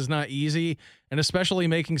games is not easy, and especially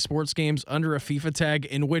making sports games under a FIFA tag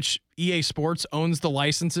in which EA Sports owns the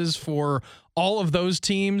licenses for all of those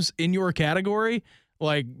teams in your category.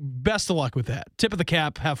 Like, best of luck with that. Tip of the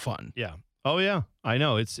cap, have fun. Yeah. Oh yeah, I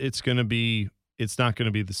know. It's not going to be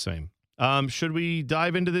the same. Should we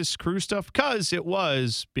dive into this Crew stuff? Because it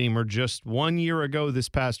was, Beamer, just 1 year ago this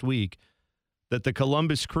past week that the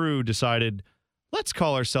Columbus Crew decided, let's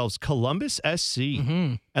call ourselves Columbus SC,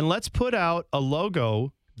 and let's put out a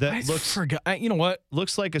logo that you know what?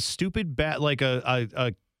 Looks like a stupid like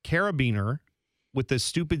a carabiner with the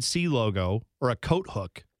stupid C logo or a coat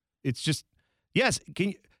hook. It's just, yes.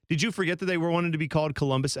 Did you forget that they were wanting to be called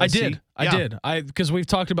Columbus SC? I did. Because we've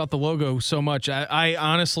talked about the logo so much. I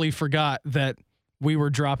honestly forgot that we were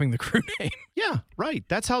dropping the Crew name. Yeah, right.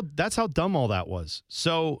 That's how dumb all that was.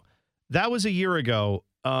 So that was a year ago.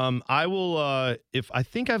 I will I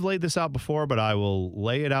think I've laid this out before, but I will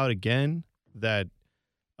lay it out again that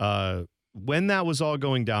when that was all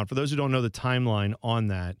going down, for those who don't know the timeline on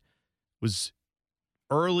that, was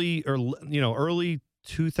early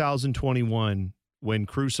 2021 when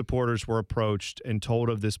Crew supporters were approached and told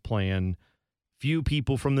of this plan. Few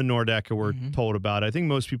people from the Nordeca were told about it. I think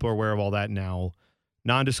most people are aware of all that now.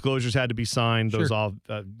 Non-disclosures had to be signed. Those all,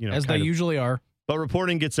 as they usually are. But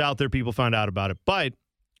reporting gets out there, people found out about it. But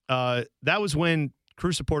that was when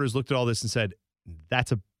Crew supporters looked at all this and said,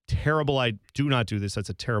 that's a terrible idea. Do not do this. That's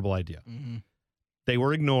a terrible idea. They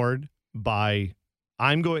were ignored by,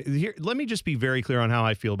 let me just be very clear on how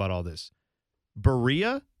I feel about all this.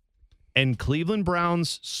 Berea and Cleveland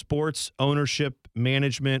Browns sports ownership,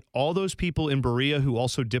 management, all those people in Berea who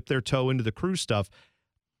also dip their toe into the Crew stuff,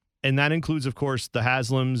 and that includes, of course, the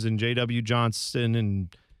Haslams and J.W. Johnson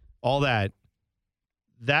and all that,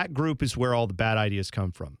 that group is where all the bad ideas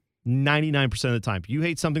come from. 99% of the time. You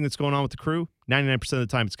hate something that's going on with the Crew, 99% of the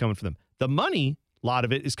time it's coming from them. The money, a lot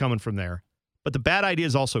of it is coming from there, but the bad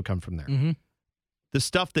ideas also come from there. The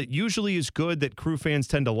stuff that usually is good that Crew fans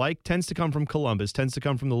tend to like tends to come from Columbus, tends to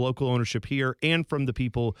come from the local ownership here and from the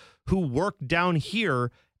people who work down here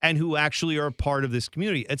and who actually are a part of this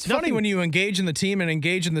community. It's funny when you engage in the team and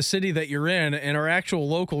engage in the city that you're in and are actual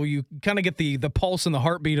local, you kind of get the pulse and the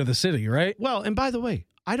heartbeat of the city, right? Well, and by the way,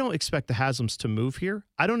 I don't expect the Haslams to move here.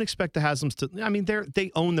 I don't expect the Haslams to,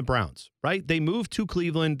 they own the Browns, right? They moved to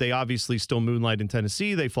Cleveland. They obviously still moonlight in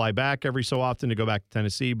Tennessee. They fly back every so often to go back to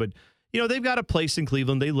Tennessee, but they've got a place in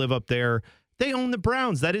Cleveland. They live up there. They own the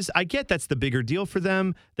Browns. I get that's the bigger deal for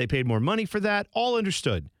them. They paid more money for that. All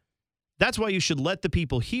understood. That's why you should let the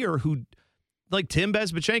people here who, like Tim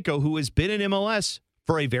Bezbatchenko, who has been in MLS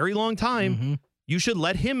for a very long time, you should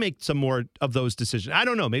let him make some more of those decisions. I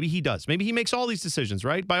don't know. Maybe he does. Maybe he makes all these decisions,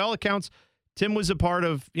 right? By all accounts, Tim was a part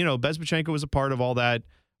of, Bezbatchenko was a part of all that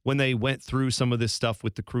when they went through some of this stuff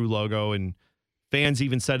with the Crew logo, and fans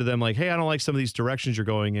even said to them, like, hey, I don't like some of these directions you're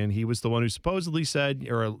going in. He was the one who supposedly said,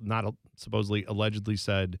 or not supposedly, allegedly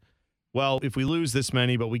said, well, if we lose this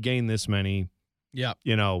many, but we gain this many,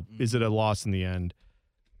 is it a loss in the end?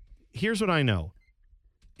 Here's what I know.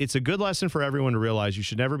 It's a good lesson for everyone to realize you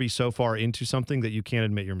should never be so far into something that you can't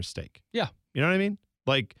admit your mistake. Yeah. You know what I mean?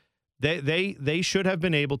 Like, they should have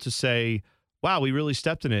been able to say, wow, we really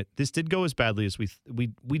stepped in it. This did go as badly as we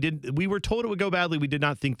did. We were told it would go badly. We did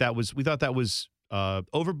not think we thought that was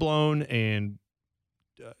overblown and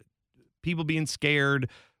people being scared.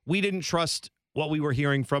 We didn't trust what we were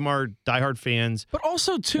hearing from our diehard fans. But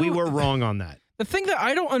also, too, we were wrong on that. The thing that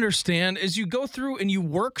I don't understand is you go through and you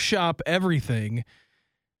workshop everything,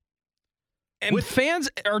 and fans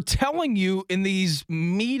are telling you in these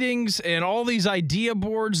meetings and all these idea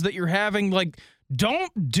boards that you're having, like,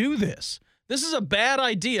 don't do this. This is a bad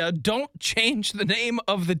idea. Don't change the name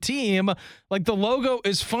of the team. Like, the logo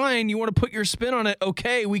is fine. You want to put your spin on it.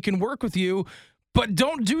 Okay, we can work with you, but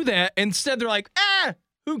don't do that. Instead, they're like,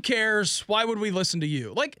 who cares? Why would we listen to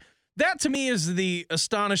you? Like, that to me is the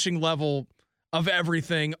astonishing level of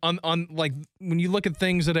everything on like when you look at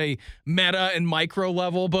things at a meta and micro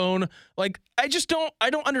level, Bone. Like, I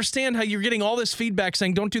don't understand how you're getting all this feedback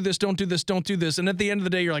saying, don't do this, don't do this, don't do this. And at the end of the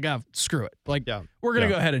day, you're like, screw it. Like, we're going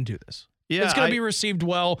to go ahead and do this. Yeah, it's going to be received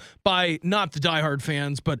well by not the diehard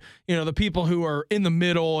fans, but, the people who are in the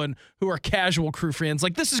middle and who are casual Crew fans.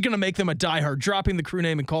 Like, this is going to make them a diehard, dropping the Crew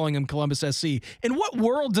name and calling them Columbus SC. In what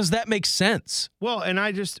world does that make sense? Well, and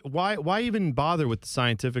why even bother with the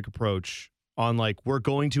scientific approach on, like, we're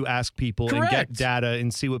going to ask people and get data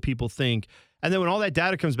and see what people think. And then when all that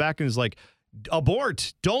data comes back and is like,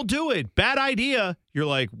 abort, don't do it, bad idea, you're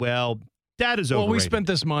like, well, data's overrated. Well, we spent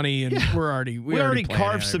this money and we already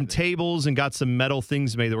carved some tables and got some metal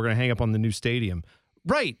things made that we're going to hang up on the new stadium.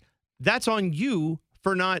 Right. That's on you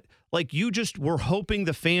for not, like, you just were hoping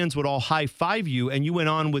the fans would all high five you, and you went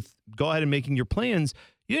on with go ahead and making your plans.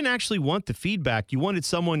 You didn't actually want the feedback. You wanted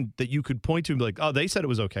someone that you could point to and be like, oh, they said it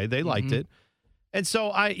was okay. They liked it. And so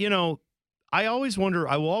I will always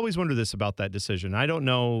wonder this about that decision. I don't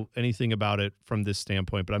know anything about it from this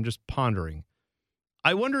standpoint, but I'm just pondering.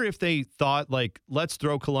 I wonder if they thought, like, let's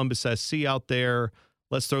throw Columbus SC out there.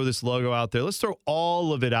 Let's throw this logo out there. Let's throw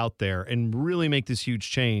all of it out there and really make this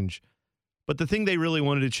huge change. But the thing they really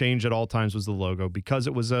wanted to change at all times was the logo, because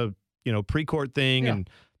it was a, Precourt thing. Yeah. And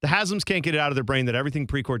the Haslams can't get it out of their brain that everything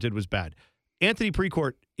Precourt did was bad. Anthony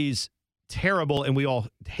Precourt is terrible, and we all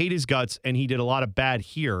hate his guts, and he did a lot of bad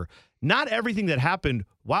here. Not everything that happened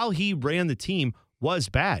while he ran the team was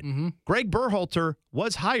bad. Greg Berhalter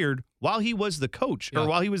was hired while he was the coach, or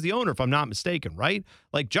while he was the owner, if I'm not mistaken, right?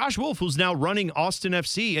 Like, Josh Wolf, who's now running Austin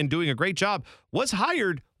FC and doing a great job, was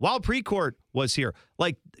hired while Precourt was here.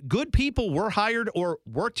 Like, good people were hired or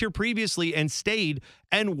worked here previously and stayed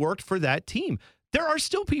and worked for that team. There are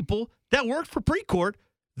still people that worked for Precourt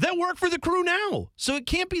that work for the Crew now. So it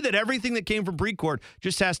can't be that everything that came from Precourt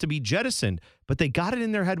just has to be jettisoned. But they got it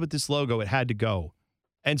in their head with this logo. It had to go.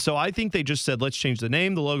 And so I think they just said, let's change the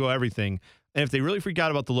name, the logo, everything. And if they really freak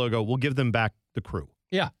out about the logo, we'll give them back the Crew.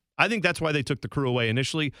 Yeah. I think that's why they took the Crew away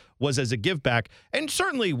initially, was as a give back. And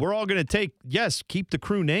certainly we're all going to keep the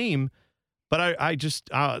Crew name. But I just,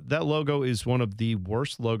 that logo is one of the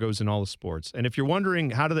worst logos in all of sports. And if you're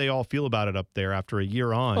wondering, how do they all feel about it up there after a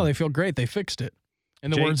year on? Well, they feel great. They fixed it. In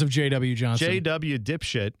the words of J.W. Johnson. J.W.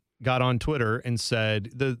 Dipshit got on Twitter and said,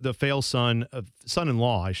 the fail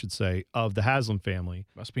son-in-law, I should say, of the Haslam family.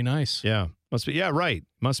 Must be nice. Yeah. Must be. Yeah, right.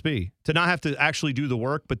 Must be. To not have to actually do the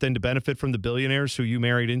work, but then to benefit from the billionaires who you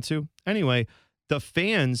married into. Anyway, the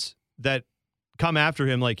fans that come after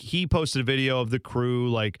him, like, he posted a video of the Crew,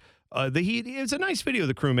 like, it's a nice video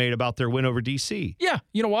the Crew made about their win over DC. Yeah.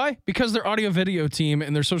 You know why? Because their audio video team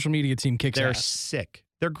and their social media team kicks ass. They're sick.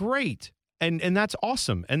 They're great. And that's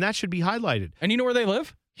awesome. And that should be highlighted. And you know where they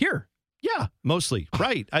live? Here. Yeah, mostly.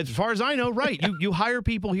 Right. As far as I know, right. You hire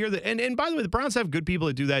people here that, and by the way, the Browns have good people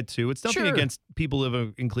that do that too. It's nothing against people who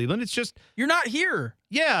live in Cleveland. It's just, you're not here.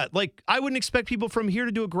 Yeah. Like, I wouldn't expect people from here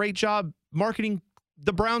to do a great job marketing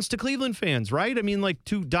the Browns to Cleveland fans, right? I mean, like,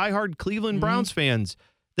 to diehard Cleveland Browns fans,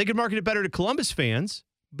 they could market it better to Columbus fans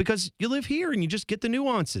because you live here and you just get the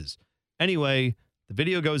nuances. Anyway, the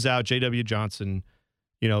video goes out. J.W. Johnson,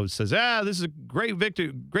 says, this is a great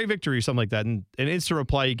victory, or something like that. And an instant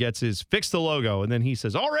reply he gets is, fix the logo. And then he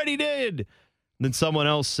says, already did. And then someone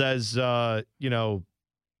else says,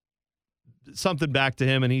 something back to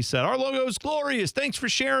him. And he said, our logo is glorious. Thanks for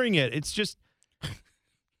sharing it. It's just,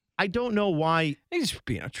 I don't know why. He's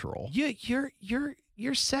being a troll.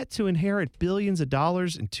 You're set to inherit billions of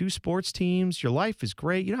dollars in 2 sports teams. Your life is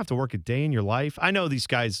great. You don't have to work a day in your life. I know these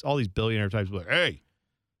guys, all these billionaire types, are like, hey,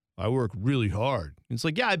 I work really hard. It's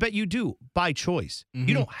like, yeah, I bet you do by choice. Mm-hmm.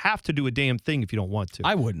 You don't have to do a damn thing if you don't want to.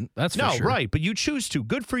 I wouldn't. That's for sure. No, right. But you choose to.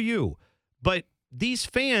 Good for you. But these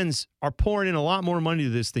fans are pouring in a lot more money to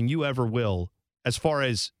this than you ever will, as far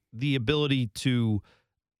as the ability to,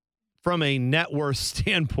 from a net worth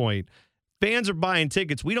standpoint, fans are buying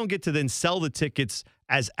tickets. We don't get to then sell the tickets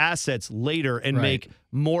as assets later and make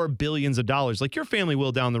more billions of dollars like your family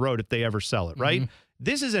will down the road if they ever sell it, right? Mm-hmm.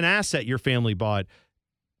 This is an asset your family bought.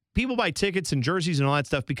 People buy tickets and jerseys and all that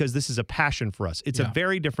stuff because this is a passion for us. It's a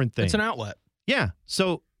very different thing. It's an outlet. Yeah.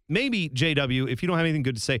 So maybe, JW, if you don't have anything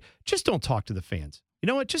good to say, just don't talk to the fans. You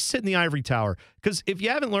know what? Just sit in the ivory tower. Because if you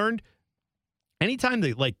haven't learned, anytime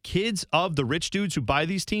the kids of the rich dudes who buy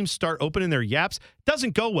these teams start opening their yaps,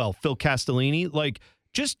 doesn't go well, Phil Castellini.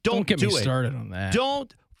 Just don't get do me it. started on that.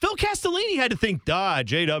 Phil Castellini had to think,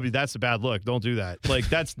 JW, that's a bad look. Don't do that.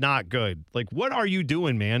 That's not good. What are you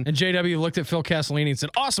doing, man? And JW looked at Phil Castellini and said,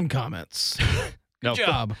 awesome comments. Good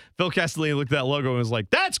job. Phil Castellini looked at that logo and was like,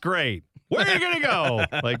 that's great. Where are you going to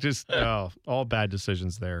go? All bad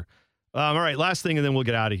decisions there. All right, last thing, and then we'll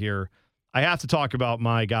get out of here. I have to talk about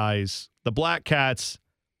my guys, the Black Cats.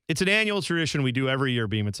 It's an annual tradition we do every year,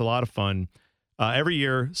 Beam. It's a lot of fun. Every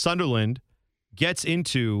year, Sunderland gets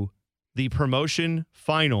into the promotion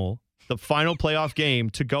final, the final playoff game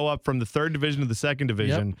to go up from the 3rd division to the 2nd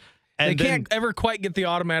division. Yep. And they can't ever quite get the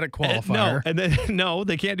automatic qualifier. No,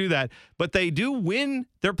 they can't do that. But they do win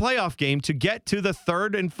their playoff game to get to the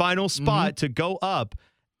 3rd and final spot to go up,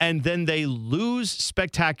 and then they lose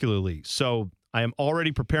spectacularly. So I am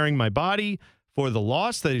already preparing my body for the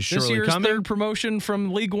loss that is surely coming. This year's 3rd promotion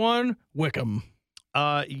from League One, Wickham.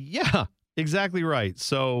 Yeah, exactly right.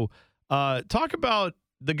 So talk about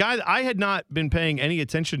the guy that I had not been paying any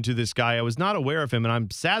attention to. This guy, I was not aware of him, and I'm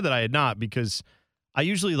sad that I had not, because I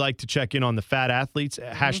usually like to check in on the fat athletes,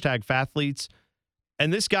 hashtag fathletes.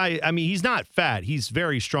 And this guy, I mean, he's not fat. He's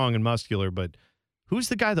very strong and muscular, but who's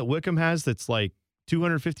the guy that Wickham has that's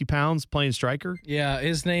 250 pounds playing striker? Yeah,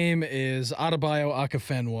 his name is Adebayo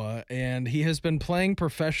Akafenwa, and he has been playing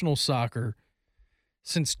professional soccer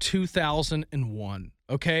since 2001.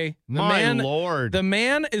 Okay? Lord. The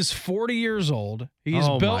man is 40 years old. He's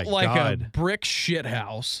built like a brick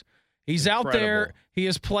shithouse. He's out there. He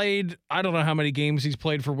has played, I don't know how many games he's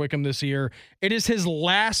played for Wickham this year. It is his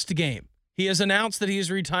last game. He has announced that he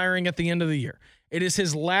is retiring at the end of the year. It is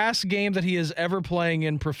his last game that he is ever playing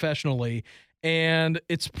in professionally. And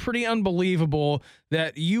it's pretty unbelievable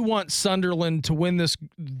that you want Sunderland to win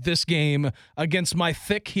this game against my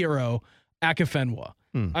thick hero, Akafenwa.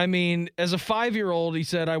 I mean, as a 5-year-old, he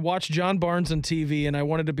said, I watched John Barnes on TV and I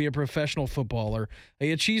wanted to be a professional footballer.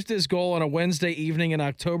 He achieved his goal on a Wednesday evening in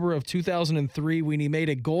October of 2003 when he made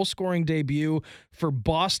a goal-scoring debut for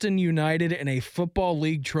Boston United in a Football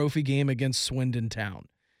League trophy game against Swindon Town.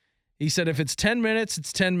 He said, if it's 10 minutes,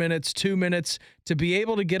 it's 10 minutes, 2 minutes. To be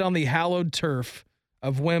able to get on the hallowed turf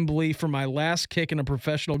of Wembley for my last kick in a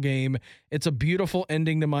professional game, it's a beautiful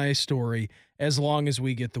ending to my story as long as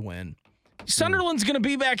we get the win. Sunderland's going to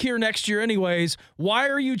be back here next year anyways. Why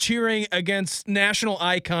are you cheering against national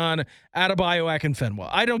icon Adebayo Akafenwa?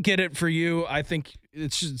 I don't get it for you. I think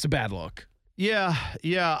it's a bad look. Yeah.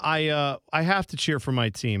 I have to cheer for my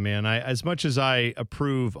team, man. As much as I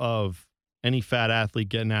approve of any fat athlete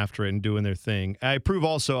getting after it and doing their thing, I approve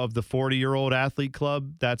also of the 40-year-old athlete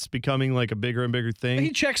club. That's becoming a bigger and bigger thing. He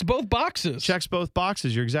checks both boxes.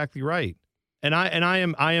 You're exactly right. And I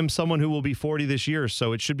am someone who will be 40 this year,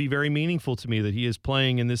 so it should be very meaningful to me that he is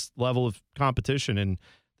playing in this level of competition, and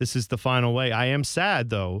this is the final way. I am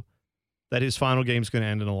sad, though, that his final game is going to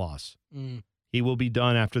end in a loss. He will be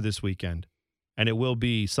done after this weekend, and it will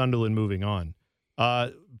be Sunderland moving on.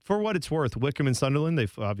 For what it's worth, Wickham and Sunderland,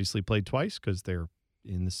 they've obviously played twice because they're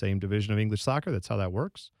in the same division of English soccer. That's how that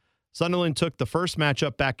works. Sunderland took the first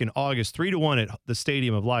matchup back in August, 3-1 at the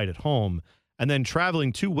Stadium of Light at home. And then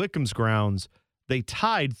traveling to Wickham's grounds, they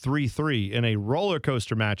tied 3-3 in a roller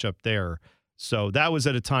coaster matchup there. So that was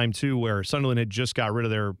at a time, too, where Sunderland had just got rid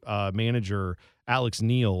of their manager, Alex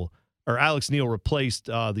Neil. Or Alex Neil replaced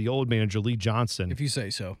the old manager, Lee Johnson. If you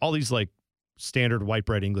say so. All these, standard white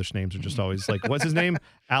bread English names are just always what's his name?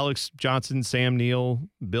 Alex Johnson, Sam Neil,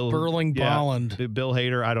 Bill. Burling Bolland. Bill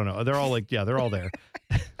Hader. I don't know. They're all they're all there.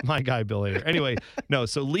 My guy, Bill Hader. Anyway, no.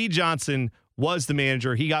 So Lee Johnson was the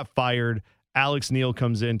manager. He got fired. Alex Neil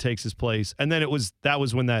comes in, takes his place, and then that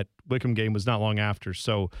was when that Wickham game was not long after.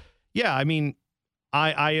 So, yeah, I mean,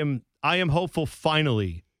 I am hopeful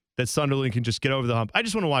finally that Sunderland can just get over the hump. I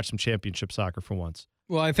just want to watch some championship soccer for once.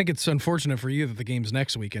 Well, I think it's unfortunate for you that the game's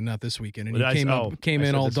next weekend, not this weekend. And you came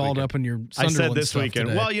in all dolled up in your Sunderland I said this stuff weekend.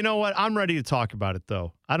 Today. Well, you know what? I'm ready to talk about it,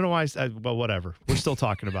 though. I don't know why. Well, whatever. We're still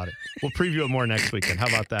talking about it. We'll preview it more next weekend. How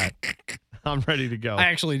about that? I'm ready to go. I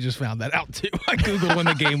actually just found that out, too. I Googled when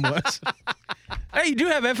the game was. Hey, you do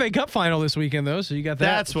have FA Cup final this weekend, though, so you got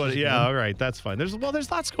that. That's what, yeah, all right, that's fine. There's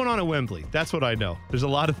lots going on at Wembley. That's what I know. There's a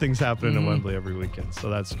lot of things happening at Wembley every weekend, so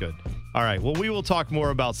that's good. All right, well, we will talk more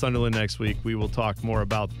about Sunderland next week. We will talk more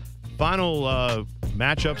about final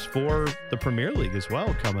matchups for the Premier League as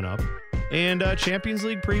well coming up. And Champions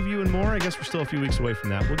League preview and more. I guess we're still a few weeks away from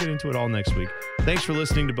that. We'll get into it all next week. Thanks for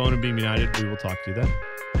listening to Bone and Beam United. We will talk to you then.